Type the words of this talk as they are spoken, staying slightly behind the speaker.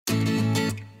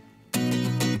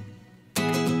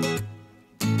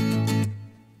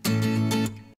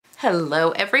Hello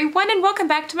everyone and welcome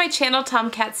back to my channel,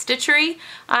 Tomcat Stitchery.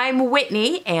 I'm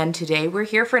Whitney and today we're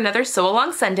here for another Sew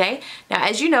Along Sunday. Now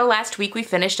as you know, last week we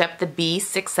finished up the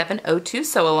B6702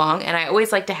 Sew Along, and I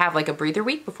always like to have like a breather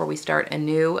week before we start a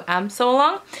new Sew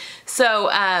Along.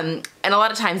 So, and a lot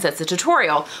of times that's a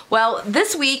tutorial. Well,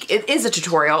 this week it is a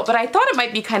tutorial, but I thought it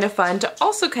might be kind of fun to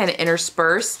also kind of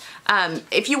intersperse.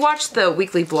 If you watch the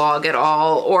weekly vlog at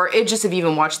all, or just if you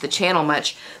even watched the channel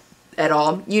much at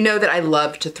all, you know that I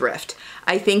love to thrift.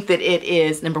 I think that it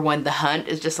is, number one, the hunt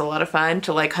is just a lot of fun,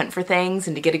 to like hunt for things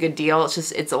and to get a good deal.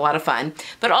 It's a lot of fun.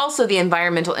 But also the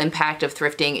environmental impact of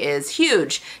thrifting is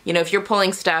huge. You know, if you're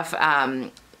pulling stuff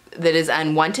that is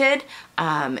unwanted,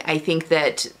 I think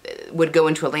that would go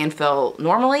into a landfill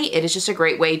normally. It is just a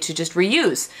great way to just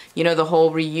reuse. You know, the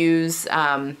whole reuse,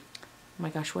 oh my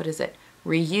gosh, what is it?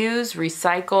 Reuse,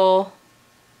 recycle,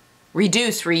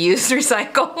 reduce, reuse,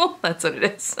 recycle. That's what it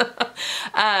is. But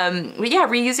yeah,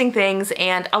 reusing things,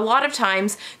 and a lot of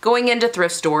times going into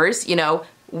thrift stores, you know,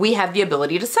 we have the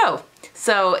ability to sew.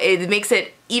 So it makes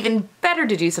it even better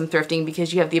to do some thrifting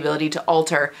because you have the ability to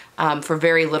alter for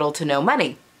very little to no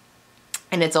money.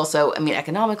 And it's also, I mean,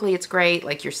 economically it's great,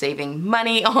 like you're saving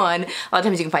money on, a lot of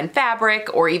times you can find fabric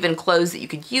or even clothes that you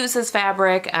could use as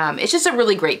fabric. It's just a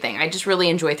really great thing. I just really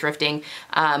enjoy thrifting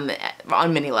on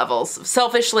many levels,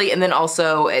 selfishly, and then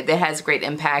also it has great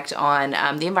impact on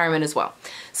the environment as well.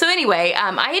 So anyway,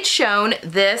 I had shown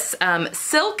this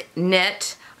silk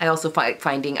knit. I also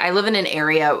I live in an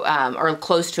area or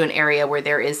close to an area where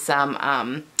there is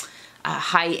some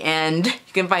high-end,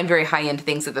 you can find very high-end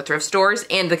things at the thrift stores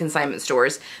and the consignment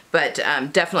stores, but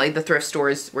definitely the thrift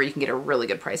stores where you can get a really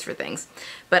good price for things.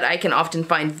 But I can often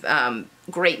find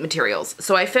great materials.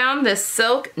 So I found this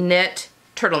silk knit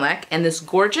turtleneck and this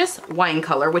gorgeous wine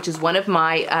color, which is one of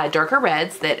my darker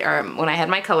reds that when I had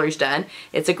my colors done.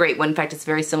 It's a great one. In fact, it's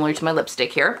very similar to my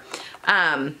lipstick here.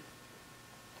 And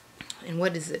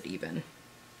what is it even?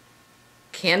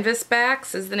 Canvas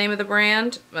Backs is the name of the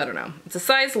brand. I don't know. It's a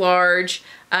size large.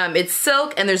 It's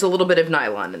silk and there's a little bit of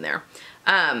nylon in there.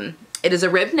 It is a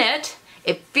rib knit.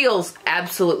 It feels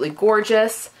absolutely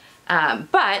gorgeous.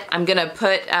 But I'm gonna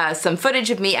put some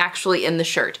footage of me actually in the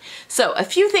shirt. So a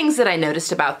few things that I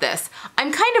noticed about this.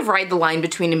 I'm kind of right the line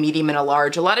between a medium and a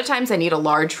large. A lot of times I need a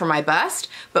large for my bust,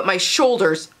 but my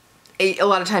shoulders, a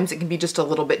lot of times it can be just a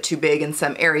little bit too big in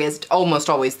some areas, almost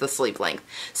always the sleeve length.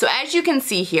 So as you can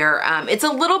see here, it's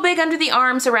a little big under the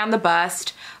arms around the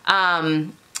bust,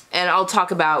 and I'll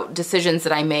talk about decisions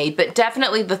that I made, but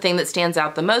definitely the thing that stands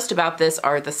out the most about this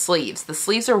are the sleeves. The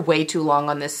sleeves are way too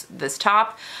long on this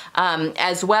top,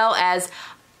 as well as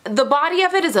the body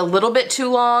of it is a little bit too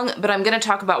long, but I'm going to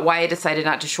talk about why I decided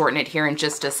not to shorten it here in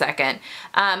just a second.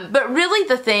 But really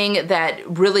the thing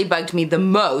that really bugged me the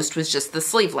most was just the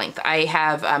sleeve length. I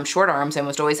have short arms. I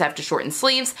almost always have to shorten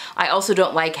sleeves. I also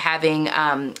don't like having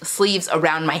sleeves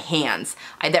around my hands.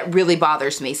 That really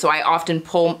bothers me. So I often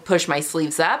push my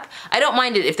sleeves up. I don't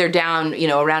mind it if they're down, you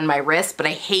know, around my wrist, but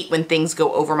I hate when things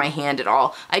go over my hand at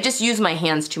all. I just use my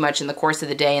hands too much in the course of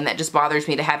the day, and that just bothers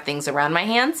me to have things around my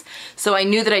hands. So I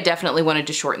knew that I definitely wanted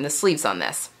to shorten the sleeves on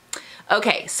this.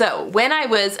 Okay, so when I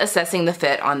was assessing the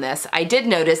fit on this, I did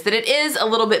notice that it is a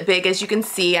little bit big, as you can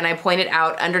see, and I pointed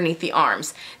out underneath the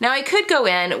arms. Now I could go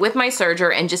in with my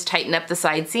serger and just tighten up the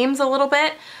side seams a little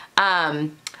bit.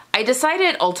 I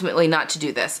decided ultimately not to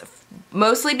do this,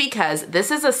 mostly because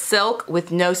this is a silk with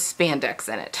no spandex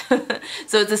in it.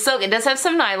 So it's a silk. It does have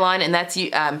some nylon, and that's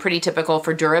pretty typical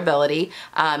for durability.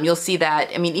 You'll see that,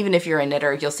 I mean, even if you're a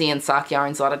knitter, you'll see in sock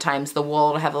yarns a lot of times the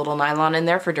wool will have a little nylon in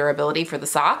there for durability for the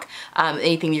sock.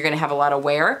 Anything you're going to have a lot of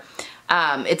wear.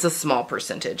 It's a small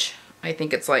percentage. I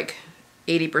think it's like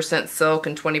 80% silk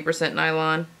and 20%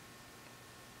 nylon.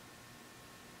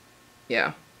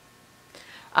 Yeah.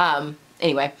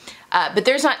 Anyway, but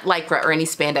there's not lycra or any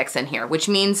spandex in here, which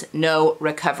means no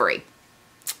recovery.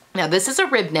 Now this is a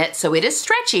rib knit, so it is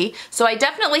stretchy, so I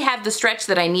definitely have the stretch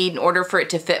that I need in order for it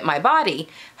to fit my body.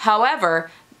 However,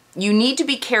 you need to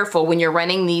be careful when you're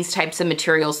running these types of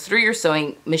materials through your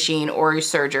sewing machine or your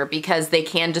serger because they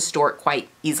can distort quite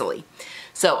easily.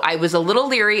 So I was a little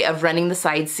leery of running the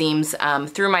side seams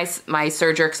through my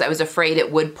serger because I was afraid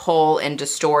it would pull and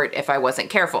distort if I wasn't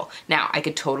careful. Now, I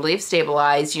could totally have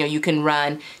stabilized. You know, you can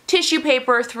run tissue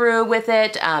paper through with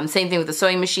it. Same thing with the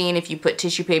sewing machine. If you put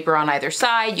tissue paper on either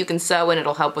side, you can sew and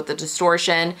it'll help with the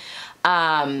distortion.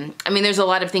 I mean, there's a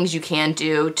lot of things you can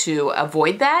do to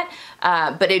avoid that,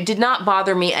 but it did not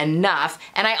bother me enough.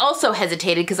 And I also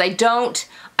hesitated because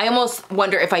I almost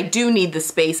wonder if I do need the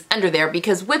space under there,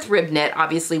 because with rib knit,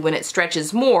 obviously when it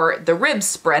stretches more, the ribs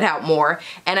spread out more,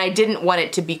 and I didn't want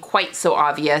it to be quite so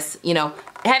obvious, you know,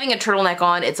 having a turtleneck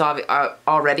on, it's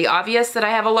already obvious that I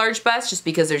have a large bust just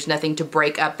because there's nothing to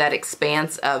break up that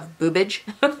expanse of boobage.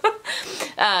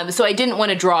 So I didn't want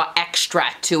to draw extra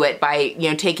to it by, you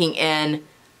know, taking in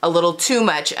a little too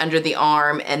much under the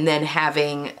arm and then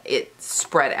having it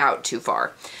spread out too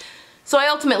far. So I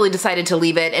ultimately decided to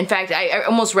leave it. In fact, I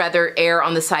almost rather err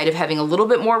on the side of having a little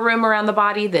bit more room around the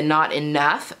body than not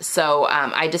enough. So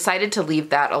I decided to leave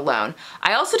that alone.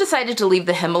 I also decided to leave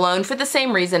the hem alone for the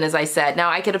same reason as I said. Now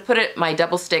I could have put my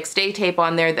double stick stay tape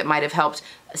on there that might have helped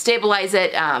stabilize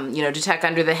it, you know, to tuck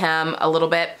under the hem a little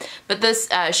bit. But this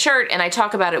shirt, and I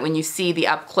talk about it when you see the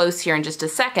up close here in just a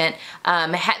second,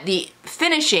 the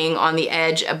finishing on the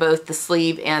edge of both the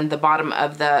sleeve and the bottom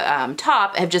of the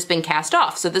top have just been cast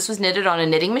off. So this was knitted on a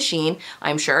knitting machine,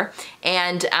 I'm sure,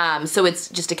 and so it's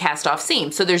just a cast off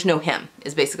seam. So there's no hem,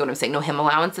 is basically what I'm saying, no hem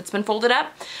allowance that's been folded up.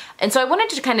 And so I wanted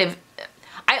to kind of,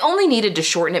 I only needed to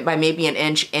shorten it by maybe an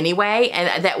inch anyway,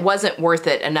 and that wasn't worth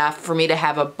it enough for me to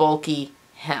have a bulky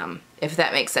hem, if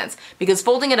that makes sense. Because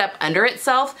folding it up under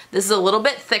itself, this is a little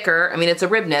bit thicker. I mean, it's a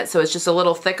rib knit, so it's just a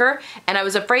little thicker. And I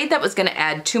was afraid that was gonna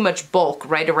add too much bulk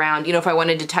right around, you know, if I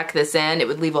wanted to tuck this in, it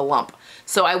would leave a lump.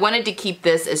 So I wanted to keep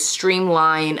this as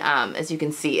streamlined, as you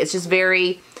can see. It's just very,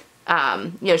 you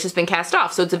know, it's just been cast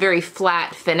off. So it's a very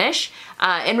flat finish.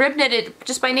 And rib knitted,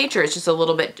 just by nature, it's just a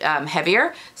little bit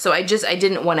heavier. So I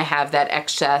didn't wanna have that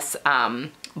excess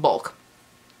bulk.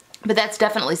 But that's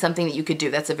definitely something that you could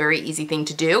do. That's a very easy thing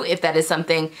to do if that is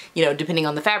something, you know, depending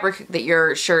on the fabric that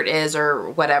your shirt is or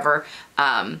whatever,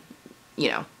 you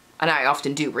know, and I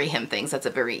often do rehem things. That's a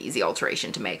very easy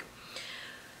alteration to make.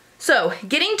 So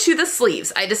getting to the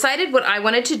sleeves, I decided what I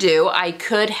wanted to do. I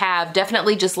could have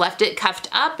definitely just left it cuffed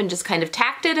up and just kind of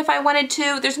tacked it if I wanted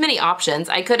to. There's many options.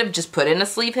 I could have just put in a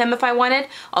sleeve hem if I wanted,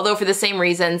 although for the same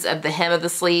reasons of the hem of the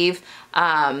sleeve,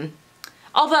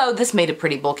 although this made a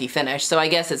pretty bulky finish, so I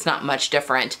guess it's not much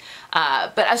different.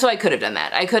 So I could have done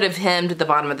that. I could have hemmed the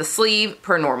bottom of the sleeve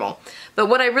per normal. But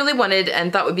what I really wanted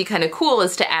and thought would be kind of cool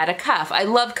is to add a cuff. I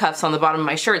love cuffs on the bottom of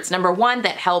my shirts. Number one,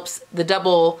 that helps the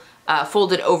double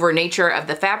folded over nature of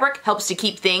the fabric, helps to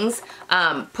keep things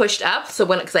pushed up. So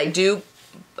because I do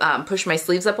push my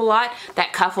sleeves up a lot,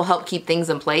 that cuff will help keep things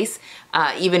in place,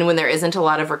 even when there isn't a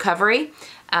lot of recovery.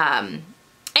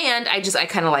 And I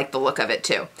kind of like the look of it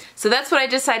too. So that's what I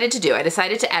decided to do. I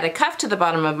decided to add a cuff to the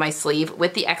bottom of my sleeve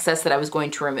with the excess that I was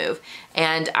going to remove.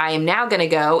 And I am now gonna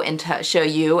go and show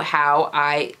you how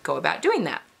I go about doing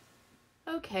that.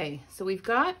 Okay, so we've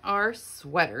got our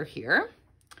sweater here.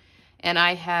 And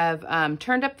I have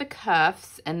turned up the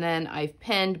cuffs and then I've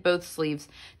pinned both sleeves.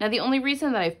 Now the only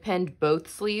reason that I've pinned both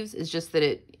sleeves is just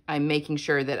that I'm making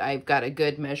sure that I've got a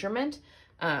good measurement.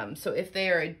 So if they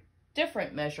are a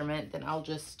different measurement, then I'll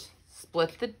just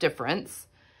split the difference.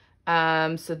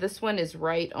 So this one is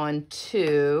right on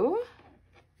 2,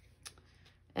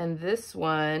 and this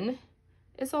one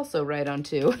is also right on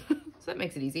 2. So that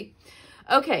makes it easy.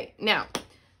 Okay, now,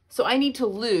 so I need to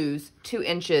lose 2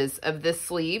 inches of this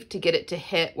sleeve to get it to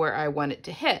hit where I want it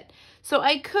to hit. So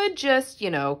I could just, you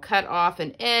know, cut off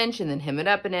an inch and then hem it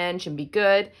up an inch and be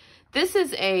good. This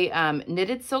is a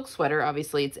knitted silk sweater.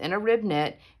 Obviously, it's in a rib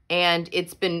knit, and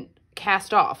it's been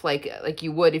cast off like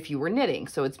you would if you were knitting.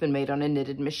 So it's been made on a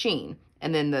knitted machine,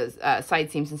 and then the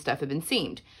side seams and stuff have been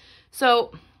seamed.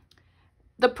 So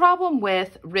the problem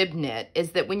with rib knit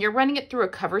is that when you're running it through a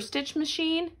cover stitch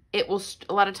machine, it will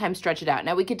a lot of times stretch it out.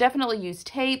 Now we could definitely use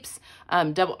tapes.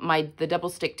 The double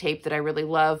stick tape that I really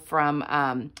love from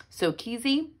So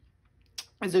Keezy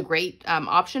is a great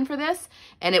option for this,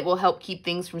 and it will help keep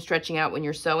things from stretching out when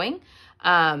you're sewing.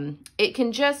 It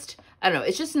can just, I don't know,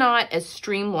 it's just not as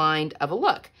streamlined of a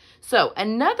look. So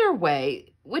another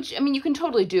way, which, I mean, you can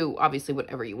totally do obviously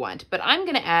whatever you want, but I'm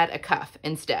gonna add a cuff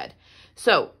instead.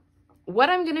 So what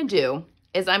I'm gonna do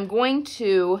is I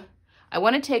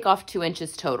wanna take off 2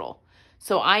 inches total.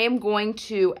 So I am going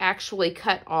to actually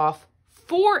cut off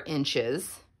 4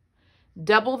 inches,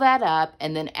 double that up,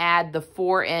 and then add the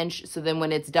 4 inch. So then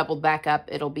when it's doubled back up,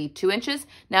 it'll be 2 inches.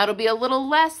 Now it'll be a little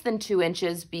less than 2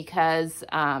 inches because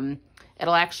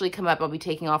it'll actually come up. I'll be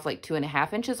taking off like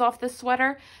 2.5 inches off this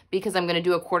sweater because I'm gonna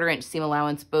do a 1/4 inch seam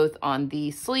allowance both on the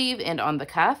sleeve and on the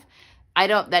cuff.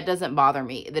 That doesn't bother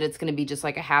me that it's gonna be just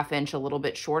like a 1/2 inch, a little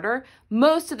bit shorter.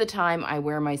 Most of the time I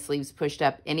wear my sleeves pushed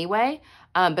up anyway,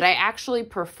 but I actually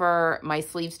prefer my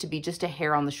sleeves to be just a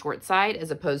hair on the short side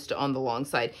as opposed to on the long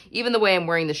side. Even the way I'm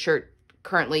wearing the shirt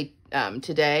currently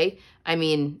today, I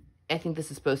mean, I think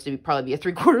this is supposed to probably be a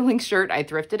 3/4 length shirt. I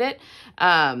thrifted it.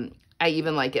 I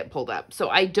even like it pulled up. So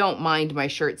I don't mind my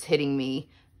shirts hitting me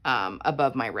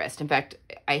above my wrist. In fact,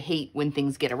 I hate when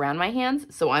things get around my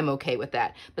hands, so I'm okay with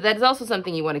that. But that is also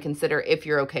something you want to consider if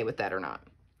you're okay with that or not.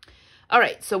 All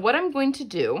right, so what I'm going to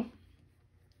do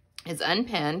is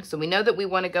unpin. So we know that we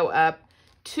want to go up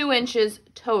 2 inches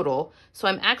total. So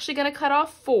I'm actually going to cut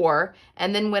off 4,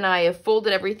 and then when I have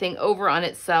folded everything over on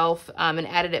itself and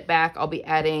added it back, I'll be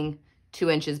adding 2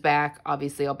 inches back.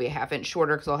 Obviously, I'll be a 1/2 inch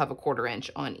shorter because I'll have a 1/4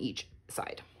 inch on each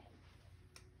side.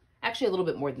 Actually, a little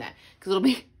bit more than that, because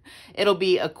it'll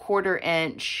be a 1/4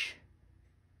 inch.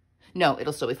 No,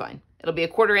 it'll still be fine. It'll be a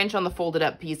 1/4 inch on the folded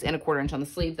up piece and a 1/4 inch on the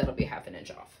sleeve. That'll be 1/2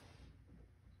 inch off.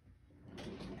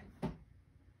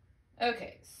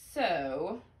 Okay,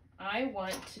 so I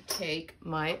want to take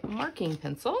my marking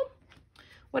pencil,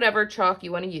 whatever chalk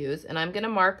you want to use, and I'm going to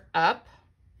mark up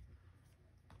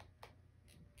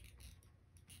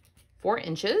 4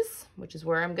 inches, which is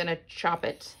where I'm going to chop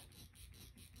it.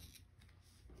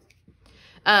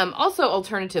 Also,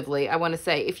 alternatively, I want to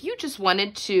say, if you just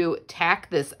wanted to tack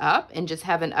this up and just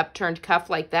have an upturned cuff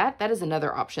like that, that is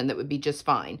another option that would be just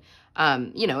fine.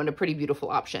 You know, and a pretty beautiful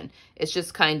option. It's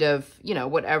just kind of, you know,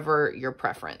 whatever your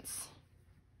preference.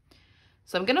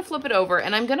 So I'm going to flip it over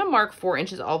and I'm going to mark 4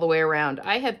 inches all the way around.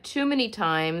 I have too many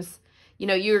times, you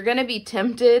know, you're going to be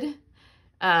tempted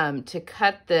to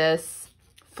cut this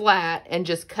flat and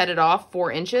just cut it off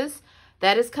 4 inches.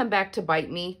 That has come back to bite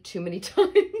me too many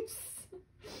times.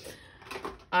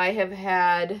 I have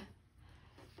had,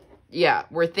 yeah,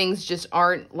 where things just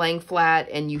aren't laying flat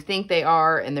and you think they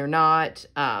are and they're not.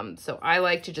 So I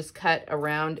like to just cut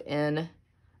around in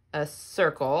a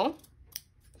circle.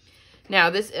 Now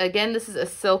this, again, this is a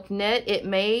silk knit. It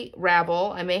may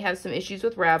ravel. I may have some issues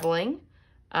with raveling,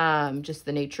 just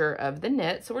the nature of the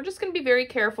knit. So we're just going to be very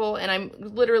careful, and I'm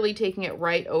literally taking it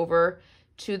right over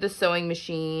to the sewing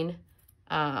machine.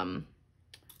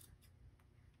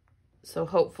 So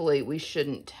hopefully we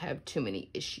shouldn't have too many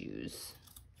issues.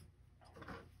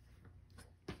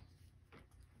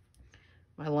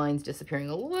 My line's disappearing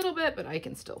a little bit, but I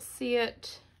can still see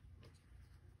it.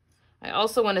 I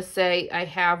also want to say I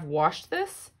have washed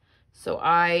this. So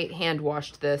I hand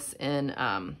washed this in,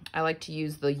 I like to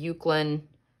use the Euclid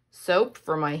soap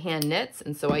for my hand knits.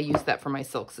 And so I use that for my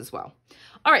silks as well.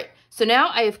 All right. So now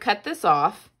I have cut this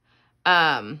off.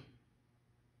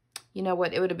 You know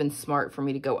what? It would have been smart for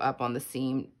me to go up on the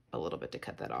seam a little bit to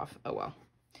cut that off. Oh, well.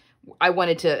 I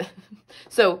wanted to,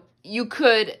 so you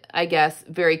could, I guess,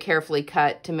 very carefully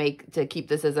cut to keep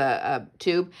this as a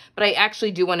tube, but I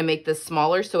actually do want to make this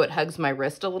smaller so it hugs my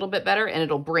wrist a little bit better and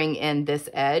it'll bring in this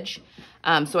edge.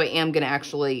 So I am going to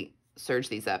actually serge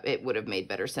these up. It would have made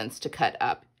better sense to cut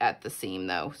up at the seam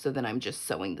though, so then I'm just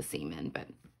sewing the seam in, but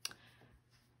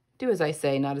do as I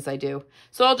say, not as I do.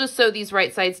 So I'll just sew these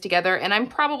right sides together, and I'm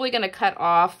probably going to cut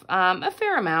off a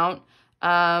fair amount,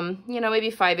 you know,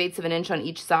 maybe 5/8 of an inch on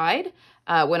each side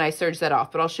when I serge that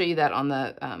off, but I'll show you that on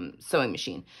the sewing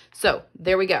machine. So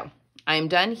there we go. I am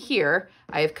done here.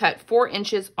 I have cut 4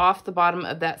 inches off the bottom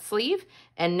of that sleeve,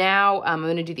 and now I'm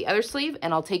going to do the other sleeve,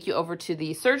 and I'll take you over to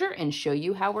the serger and show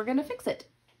you how we're going to fix it.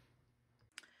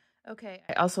 Okay,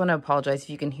 I also want to apologize if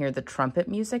you can hear the trumpet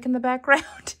music in the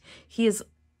background.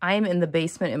 I am in the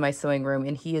basement in my sewing room,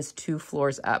 and he is 2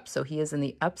 floors up. So he is in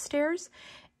the upstairs,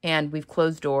 and we've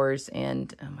closed doors,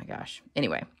 and oh my gosh.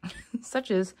 Anyway,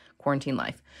 such is quarantine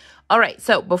life. All right,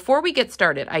 so before we get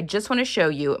started, I just want to show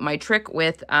you my trick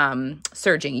with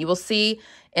serging. You will see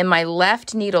in my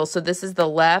left needle, so this is the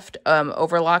left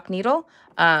overlock needle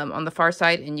on the far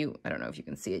side, and I don't know if you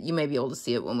can see it. You may be able to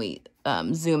see it when we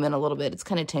zoom in a little bit. It's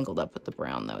kind of tangled up with the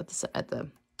brown, though, at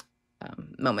the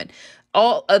moment.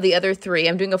 All of the other 3,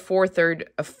 I'm doing a 4-thread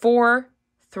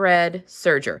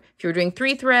serger. If you were doing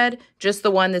 3-thread, just the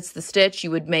one that's the stitch,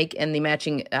 you would make in the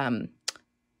matching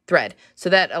thread. So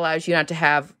that allows you not to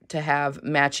have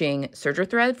matching serger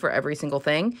thread for every single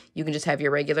thing. You can just have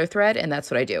your regular thread, and that's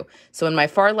what I do. So in my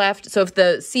far left, so if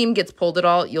the seam gets pulled at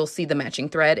all, you'll see the matching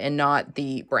thread and not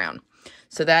the brown.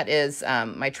 So that is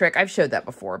my trick. I've showed that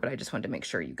before, but I just wanted to make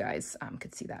sure you guys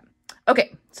could see that.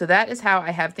 Okay, so that is how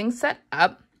I have things set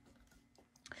up.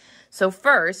 So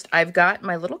first, I've got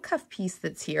my little cuff piece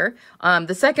that's here.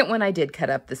 The second one I did cut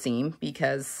up the seam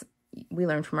because we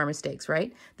learned from our mistakes,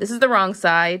 right? This is the wrong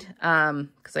side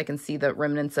because I can see the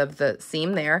remnants of the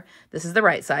seam there. This is the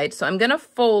right side. So I'm going to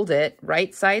fold it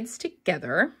right sides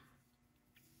together.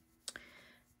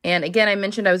 And again, I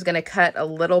mentioned I was going to cut a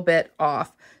little bit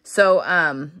off. So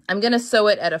I'm going to sew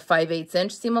it at a 5/8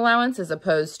 inch seam allowance as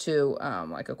opposed to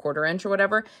like a 1/4 inch or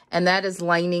whatever. And that is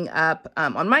lining up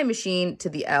on my machine to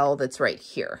the L that's right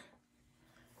here.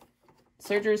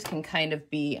 Sergers can kind of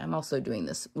be, I'm also doing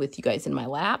this with you guys in my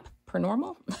lap per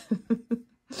normal.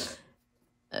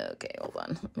 Okay, hold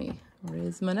on. Let me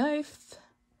raise my knife.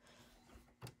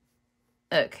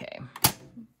 Okay.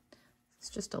 It's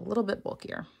just a little bit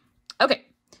bulkier. Okay,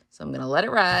 so I'm gonna let it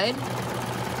ride.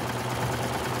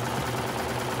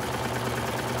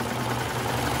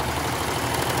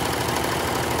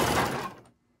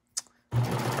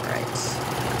 All right.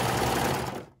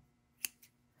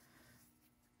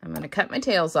 I'm gonna cut my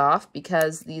tails off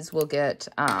because these will get,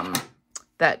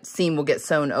 that seam will get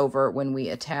sewn over when we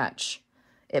attach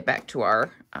it back to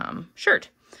our shirt.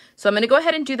 So I'm going to go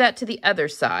ahead and do that to the other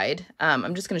side.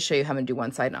 I'm just going to show you how I'm going to do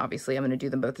one side, and obviously I'm going to do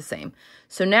them both the same.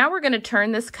 So now we're going to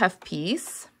turn this cuff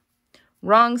piece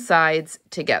wrong sides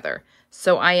together.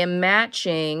 So I am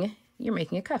matching, you're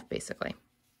making a cuff basically.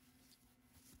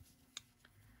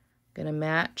 Going to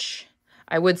match,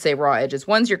 I would say raw edges.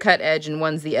 One's your cut edge and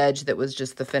one's the edge that was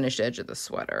just the finished edge of the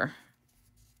sweater.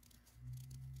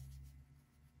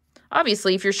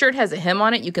 Obviously, if your shirt has a hem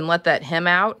on it, you can let that hem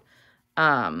out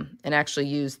and actually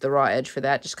use the raw edge for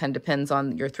that. Just kind of depends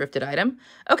on your thrifted item.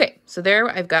 Okay, so there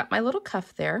I've got my little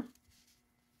cuff there.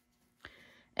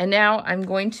 And now I'm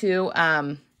going to,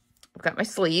 I've got my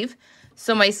sleeve.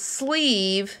 So my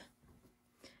sleeve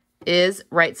is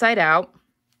right side out.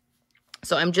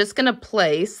 So I'm just going to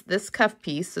place this cuff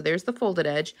piece, so there's the folded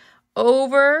edge,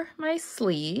 over my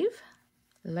sleeve,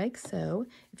 like so.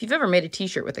 If you've ever made a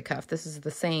t-shirt with a cuff, this is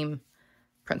the same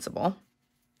principle.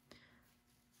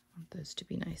 I want those to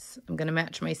be nice. I'm going to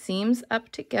match my seams up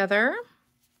together.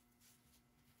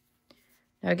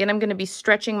 Now again, I'm going to be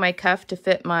stretching my cuff to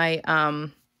fit my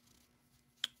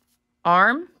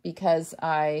arm because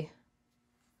I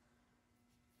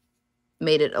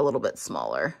made it a little bit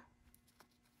smaller.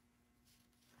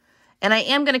 And I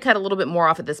am going to cut a little bit more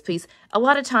off of this piece. A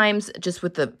lot of times, just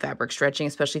with the fabric stretching,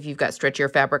 especially if you've got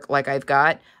stretchier fabric like I've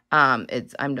got, I'm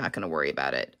not going to worry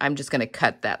about it. I'm just going to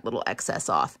cut that little excess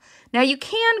off. Now, you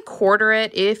can quarter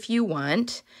it if you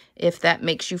want, if that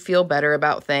makes you feel better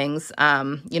about things,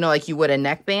 you know, like you would a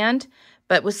neckband.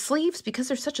 But with sleeves, because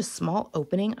there's such a small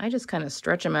opening, I just kind of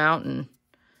stretch them out and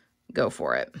go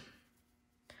for it.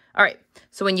 All right,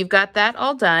 so when you've got that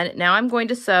all done, now I'm going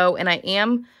to sew, and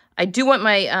I do want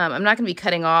my, I'm not going to be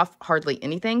cutting off hardly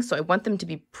anything, so I want them to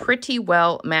be pretty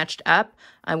well matched up.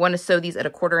 I want to sew these at a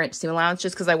 1/4 inch seam allowance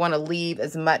just because I want to leave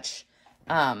as much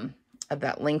of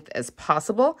that length as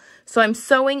possible. So I'm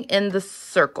sewing in the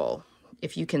circle,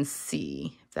 if you can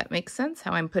see, if that makes sense,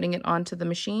 how I'm putting it onto the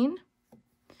machine.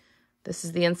 This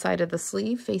is the inside of the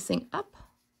sleeve facing up.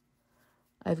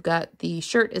 I've got the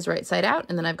shirt is right side out,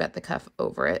 and then I've got the cuff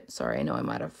over it. Sorry, I know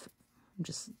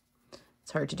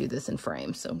it's hard to do this in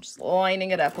frame, so I'm just lining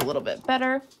it up a little bit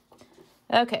better.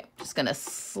 Okay, just gonna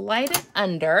slide it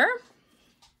under.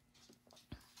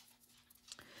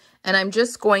 And I'm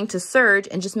just going to serge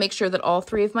and just make sure that all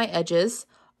 3 of my edges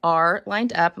are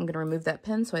lined up. I'm gonna remove that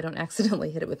pin so I don't accidentally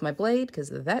hit it with my blade, because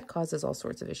that causes all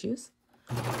sorts of issues.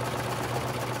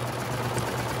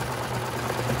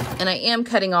 And I am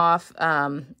cutting off,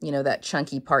 you know, that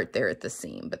chunky part there at the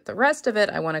seam, but the rest of it,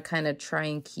 I wanna kind of try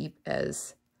and keep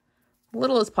as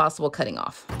little as possible cutting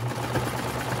off.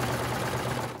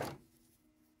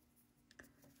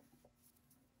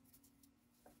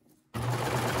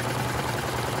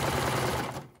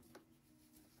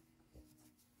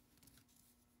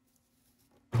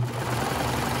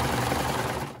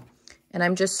 And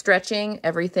I'm just stretching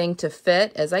everything to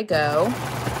fit as I go.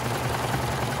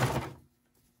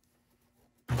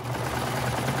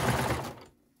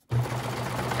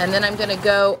 And then I'm going to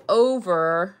go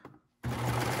over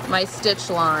my stitch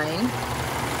line.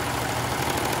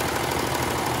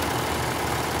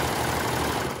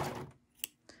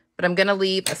 But I'm going to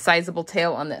leave a sizable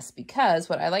tail on this, because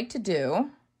what I like to do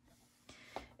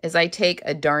is I take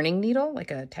a darning needle,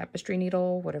 like a tapestry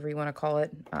needle, whatever you want to call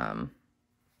it,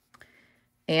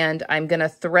 and I'm going to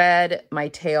thread my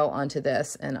tail onto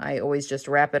this, and I always just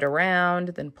wrap it around,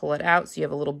 then pull it out so you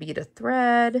have a little bead of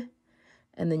thread,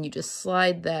 and then you just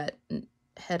slide that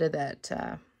head of that,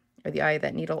 or the eye of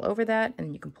that needle over that,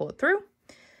 and you can pull it through.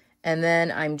 And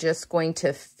then I'm just going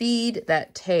to feed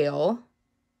that tail.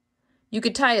 You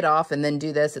could tie it off and then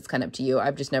do this. It's kind of up to you.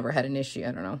 I've just never had an issue.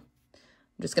 I don't know.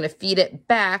 I'm just going to feed it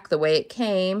back the way it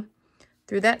came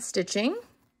through that stitching.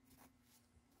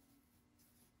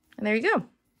 And there you go.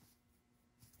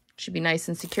 Should be nice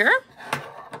and secure.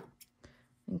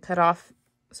 And cut off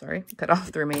the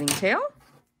remaining tail.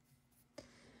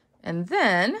 And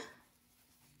then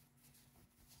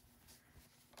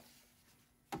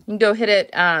you can go hit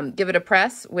it, give it a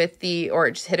press with or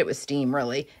just hit it with steam,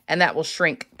 really, and that will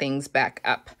shrink things back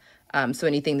up. So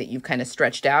anything that you've kind of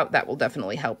stretched out, that will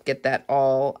definitely help get that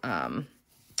all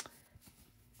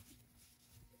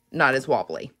not as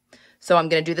wobbly. So I'm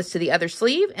going to do this to the other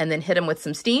sleeve and then hit them with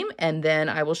some steam, and then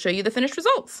I will show you the finished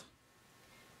results.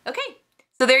 Okay.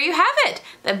 So there you have it.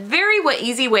 A very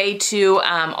easy way to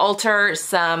alter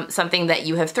something that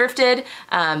you have thrifted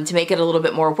to make it a little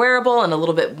bit more wearable and a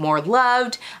little bit more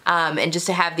loved, and just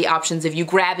to have the options of you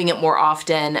grabbing it more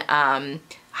often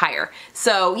higher.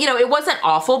 So, you know, it wasn't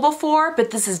awful before,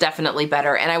 but this is definitely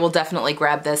better, and I will definitely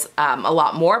grab this a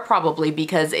lot more, probably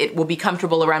because it will be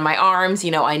comfortable around my arms.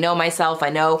 You know, I know myself, I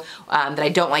know that I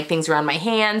don't like things around my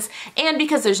hands, and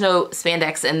because there's no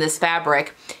spandex in this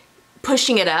fabric,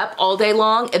 pushing it up all day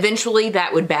long, eventually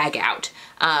that would bag out.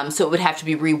 So it would have to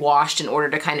be re-washed in order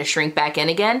to kind of shrink back in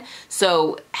again.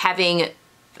 So having it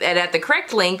at the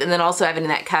correct length and then also having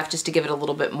that cuff just to give it a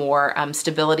little bit more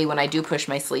stability when I do push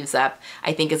my sleeves up,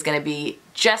 I think is gonna be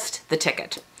just the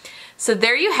ticket. So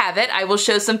there you have it. I will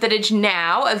show some footage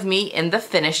now of me in the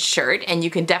finished shirt, and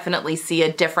you can definitely see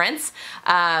a difference.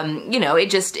 You know,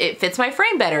 it fits my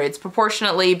frame better. It's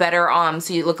proportionately better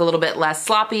so you look a little bit less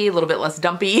sloppy, a little bit less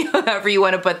dumpy, however you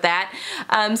want to put that.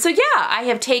 So yeah, I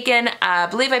have taken, I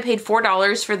believe I paid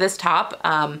 $4 for this top.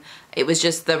 It was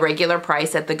just the regular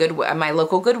price at the my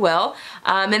local Goodwill.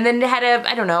 And then it had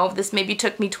I don't know, this maybe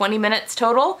took me 20 minutes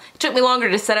total. It took me longer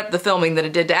to set up the filming than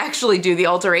it did to actually do the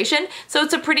alteration. So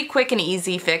it's a pretty quick and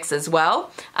easy fix as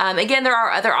well. Again, there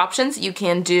are other options you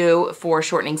can do for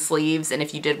shortening sleeves and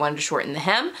if you did want to shorten the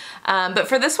hem. But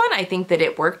for this one, I think that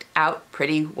it worked out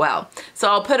pretty well. So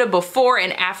I'll put a before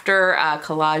and after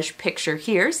collage picture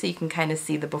here so you can kind of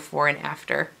see the before and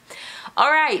after. All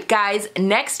right, guys,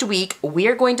 next week we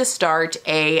are going to start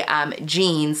a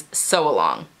jeans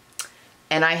sew-along.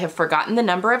 And I have forgotten the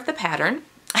number of the pattern.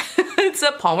 It's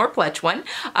a Palmer Pletch one.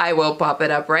 I will pop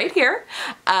it up right here.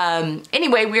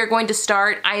 Anyway, we are going to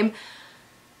start. I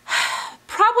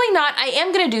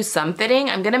am going to do some fitting.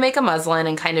 I'm going to make a muslin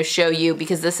and kind of show you,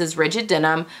 because this is rigid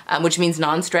denim, which means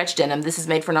non-stretch denim. This is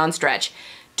made for non-stretch.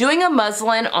 Doing a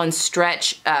muslin on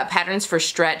stretch, patterns for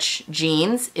stretch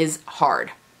jeans is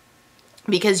hard,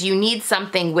 because you need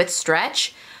something with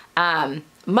stretch.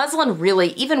 Muslin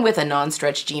really, even with a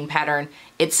non-stretch jean pattern,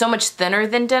 it's so much thinner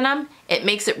than denim, it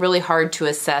makes it really hard to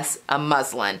assess a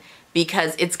muslin,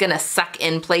 because it's gonna suck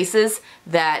in places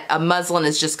that a muslin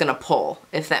is just gonna pull,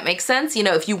 if that makes sense. You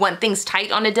know, if you want things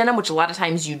tight on a denim, which a lot of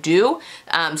times you do,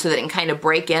 so that it can kind of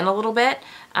break in a little bit,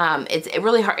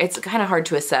 it's kind of hard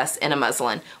to assess in a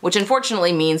muslin, which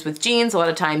unfortunately means with jeans, a lot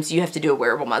of times you have to do a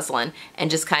wearable muslin and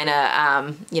just kind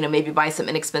of, you know, maybe buy some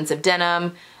inexpensive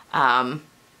denim,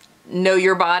 know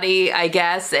your body, I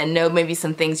guess, and know maybe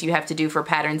some things you have to do for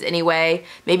patterns anyway.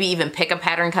 Maybe even pick a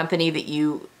pattern company that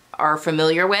you are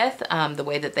familiar with, the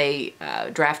way that they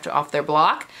draft off their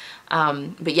block.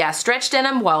 But yeah, stretch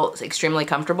denim, while extremely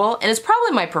comfortable, and it's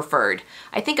probably my preferred.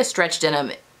 I think a stretch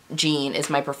denim jean is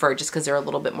my preferred just because they're a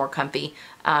little bit more comfy,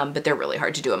 but they're really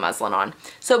hard to do a muslin on.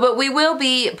 So, but we will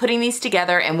be putting these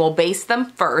together and we'll base them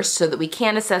first so that we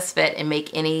can assess fit and make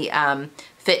any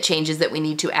fit changes that we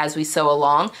need to as we sew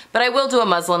along. But I will do a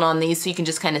muslin on these so you can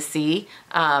just kind of see,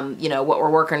 you know, what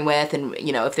we're working with and,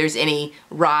 you know, if there's any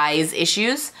rise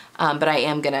issues. But I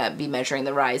am gonna be measuring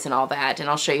the rise and all that, and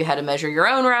I'll show you how to measure your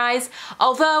own rise.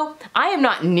 Although I am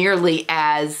not nearly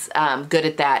as good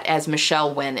at that as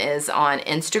Michelle Wynn is on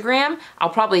Instagram. I'll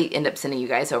probably end up sending you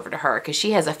guys over to her because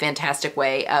she has a fantastic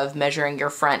way of measuring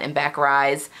your front and back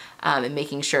rise and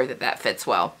making sure that that fits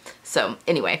well. So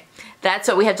anyway, that's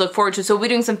what we have to look forward to. So we'll be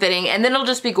doing some fitting, and then it'll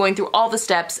just be going through all the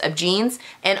steps of jeans.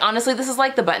 And honestly, this is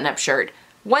like the button-up shirt.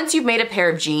 Once you've made a pair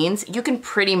of jeans, you can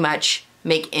pretty much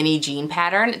make any jean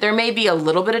pattern. There may be a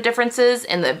little bit of differences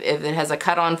in if it has a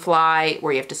cut-on fly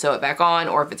where you have to sew it back on,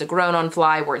 or if it's a grown-on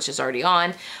fly where it's just already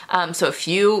on. So a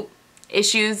few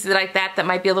issues like that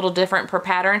might be a little different per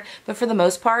pattern, but for the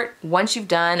most part, once you've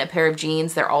done a pair of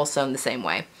jeans, they're all sewn the same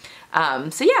way.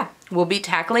 So yeah, we'll be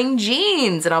tackling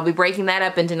jeans, and I'll be breaking that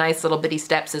up into nice little bitty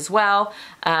steps as well,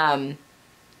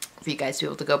 for you guys to be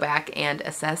able to go back and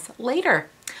assess later.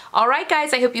 All right,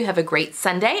 guys, I hope you have a great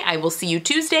Sunday. I will see you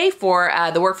Tuesday for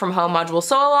the work from home module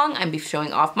sew along. I'll be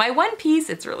showing off my one piece.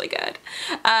 It's really good.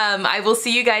 I will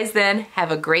see you guys then.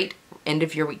 Have a great end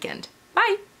of your weekend.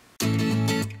 Bye.